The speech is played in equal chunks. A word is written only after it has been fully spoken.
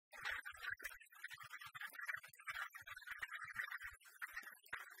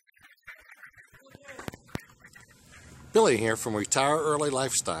Billy here from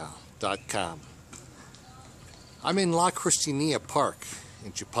RetireEarlyLifestyle.com. I'm in La Cristiania Park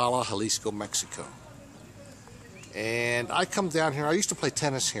in Chapala, Jalisco, Mexico. And I come down here, I used to play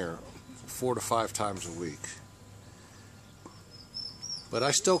tennis here 4 to 5 times a week. But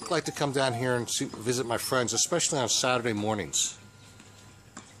I still like to come down here and visit my friends, especially on Saturday mornings.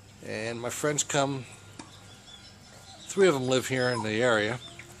 And my friends come, 3 of them live here in the area.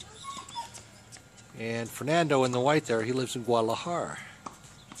 And Fernando in the white there, he lives in Guadalajara.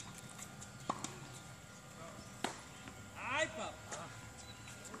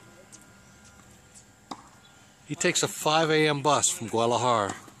 He takes a 5 a.m. bus from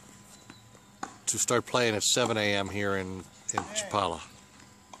Guadalajara to start playing at 7 a.m. here in Chapala.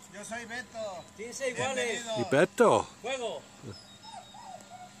 Yo soy Beto. Y Beto. Juego.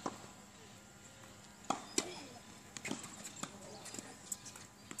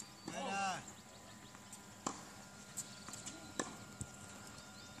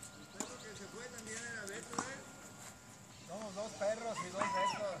 Somos 2 perros y 2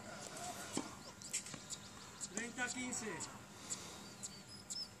 Betos. 30-15.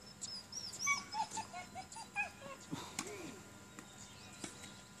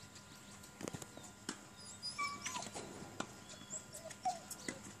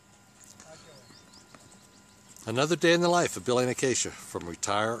 Another day in the life of Billy and Acacia from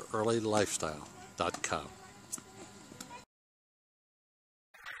RetireEarlyLifestyle.com.